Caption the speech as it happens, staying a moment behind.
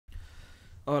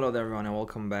Hello there everyone and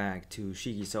welcome back to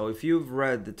Shiki. So if you've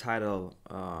read the title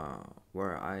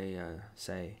where I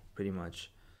say pretty much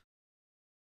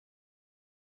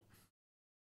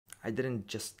I didn't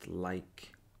just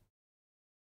like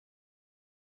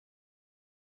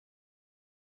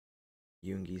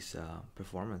Yoongi's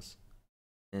performance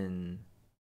in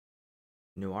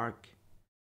New Arc.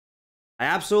 I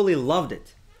absolutely loved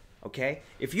it. Okay?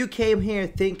 If you came here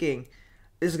thinking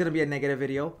this is gonna be a negative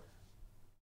video,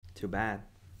 too bad.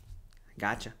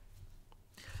 Gotcha.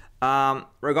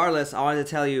 Regardless, I wanted to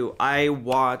tell you I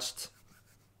watched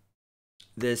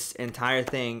this entire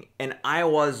thing and I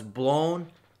was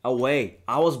blown away.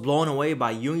 I was blown away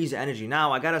by Yoongi's energy.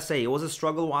 Now I gotta say it was a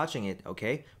struggle watching it,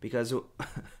 okay? Because you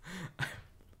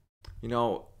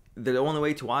know the only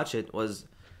way to watch it was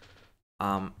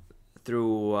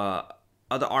through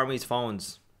other armies'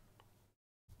 phones,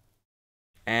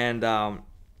 and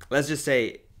let's just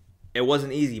say it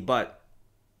wasn't easy, but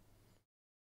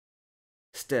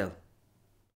still,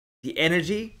 the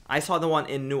energy. I saw the one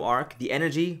in New Arc. The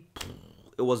energy,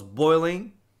 it was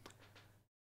boiling.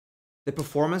 The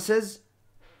performances,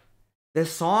 the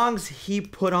songs he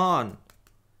put on,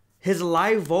 his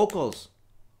live vocals.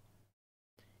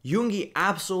 Yoongi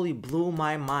absolutely blew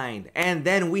my mind. And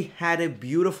then we had a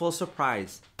beautiful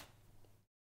surprise.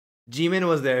 Jimin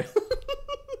was there.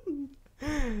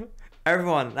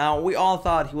 Everyone. Now, we all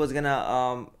thought he was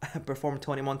gonna perform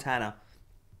Tony Montana.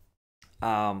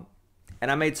 And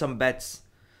I made some bets.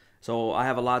 So I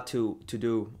have a lot to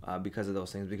do because of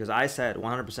those things. Because I said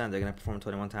 100% they're going to perform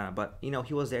Tony Montana. But, you know,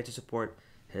 he was there to support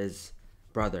his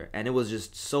brother. And it was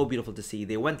just so beautiful to see.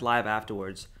 They went live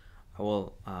afterwards. I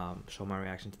will show my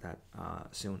reaction to that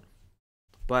soon.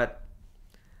 But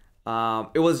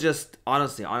it was just,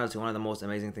 honestly, one of the most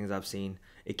amazing things I've seen.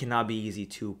 It cannot be easy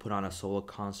to put on a solo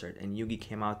concert. And Yugi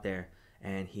came out there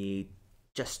and he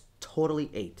just totally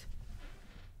ate.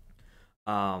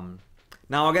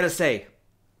 Now, I got to say,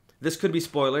 this could be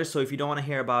spoilers, so if you don't want to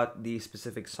hear about the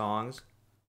specific songs,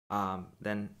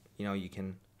 then you know you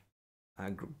can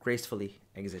gracefully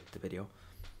exit the video.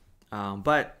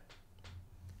 But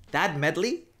that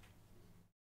medley,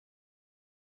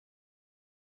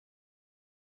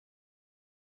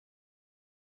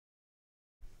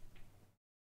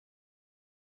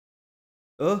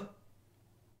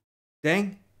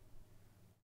 dang,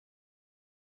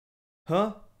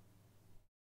 huh,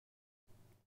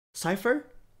 Cypher,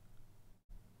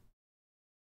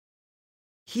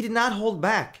 he did not hold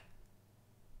back.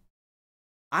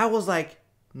 I was like,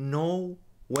 no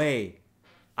way.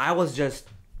 I was just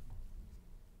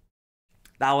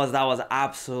that was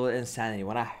absolute insanity.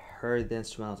 When I heard the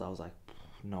instrumentals, I was like,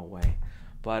 no way.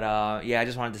 But yeah, I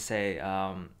just wanted to say,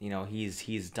 you know,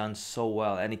 he's done so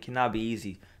well, and it cannot be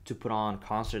easy to put on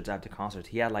concerts after concerts.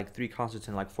 He had like 3 concerts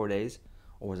in like 4 days,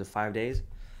 or was it 5 days?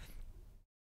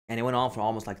 And it went on for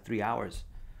almost like 3 hours.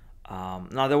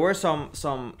 Now there were some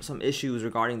issues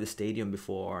regarding the stadium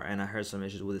before, and I heard some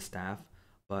issues with the staff.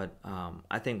 But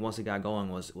I think once it got going,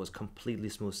 was completely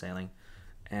smooth sailing,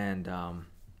 and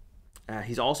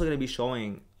he's also going to be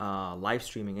showing live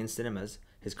streaming in cinemas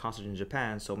his concert in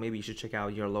Japan. So maybe you should check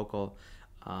out your local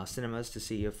cinemas to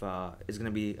see if it's going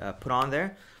to be put on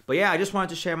there. But yeah, I just wanted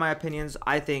to share my opinions.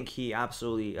 I think he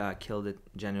absolutely killed it,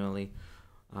 genuinely.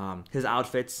 His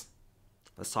outfits,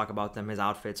 let's talk about them. His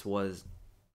outfits was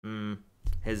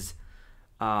his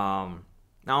now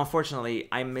unfortunately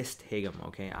I missed Hagum.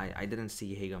 Okay, I didn't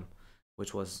see Hagum,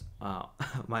 which was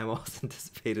my most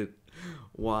anticipated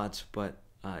watch, but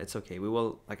it's okay. We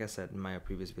will, like I said in my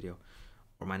previous video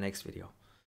or my next video,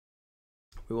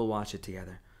 we will watch it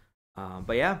together.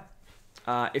 But yeah,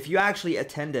 if you actually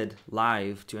attended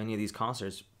live to any of these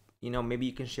concerts, you know, maybe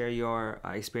you can share your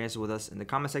experience with us in the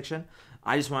comment section.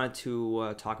 I just wanted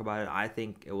to talk about it. I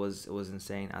think it was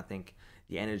insane. I think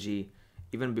the energy,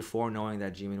 even before knowing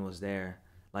that Jimin was there,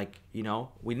 like, you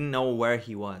know, we didn't know where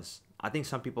he was. I think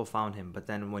some people found him, but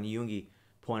then when Yoongi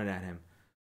pointed at him,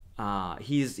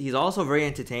 he's also very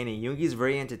entertaining. Yoongi's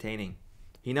very entertaining.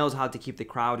 He knows how to keep the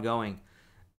crowd going,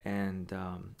 and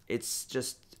it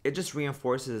just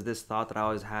reinforces this thought that I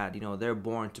always had. You know, they're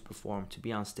born to perform, to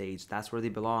be on stage. That's where they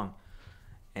belong.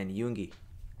 And Yoongi,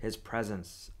 his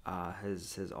presence,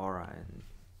 his aura, and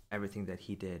everything that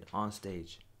he did on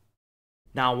stage.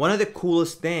 Now, one of the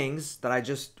coolest things that I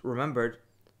just remembered,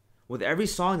 with every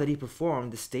song that he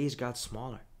performed, the stage got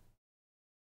smaller.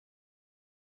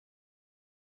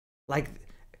 Like,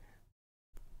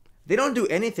 they don't do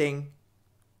anything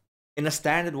in a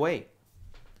standard way.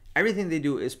 Everything they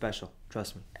do is special.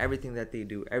 Trust me. Everything that they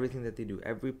do,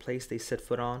 every place they set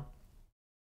foot on,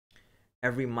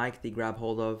 every mic they grab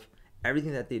hold of,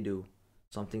 everything that they do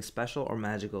Something special or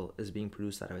magical is being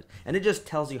produced out of it, and it just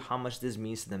tells you how much this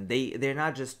means to them. They're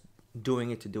not just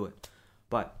doing it to do it,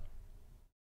 but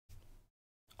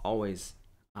always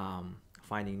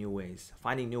finding new ways,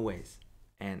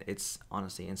 and it's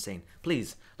honestly insane.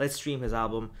 Please, let's stream his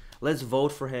album. Let's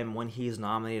vote for him when he's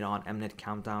nominated on Mnet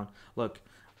Countdown. Look,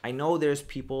 I know there's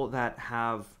people that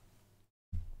have,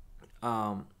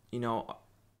 you know,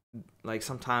 like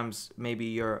sometimes maybe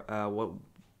you're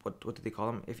what do they call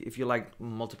them? If you like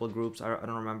multiple groups, I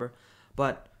don't remember,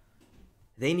 but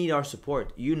they need our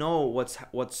support. You know what's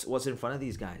in front of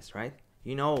these guys, right?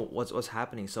 You know what's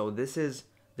happening. So this is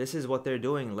what they're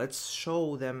doing. Let's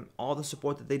show them all the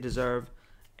support that they deserve,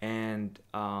 and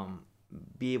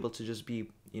be able to just be,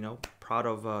 you know, proud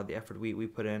of the effort we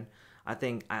put in. I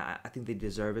think they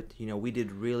deserve it. You know, we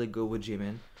did really good with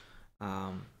Jimin,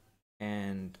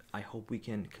 and I hope we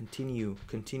can continue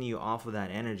off of that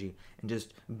energy and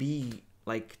just be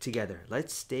like together.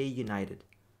 Let's stay united.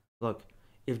 Look,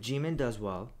 if Jimin does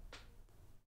well,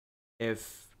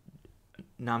 if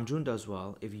Namjoon does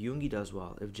well, if Yoongi does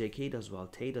well, if JK does well,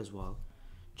 Tae does well,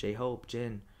 J-Hope,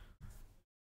 Jin,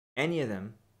 any of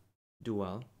them do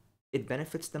well, it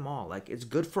benefits them all. Like, it's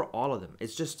good for all of them.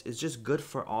 It's just good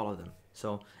for all of them.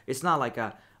 So it's not like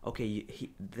a, okay,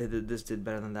 this did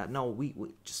better than that. No, we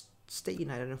just stay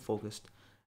united and focused,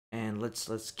 and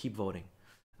let's keep voting.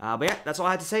 But yeah, that's all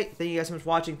I had to say. Thank you guys so much for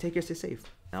watching. Take care, stay safe,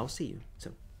 and I'll see you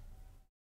soon.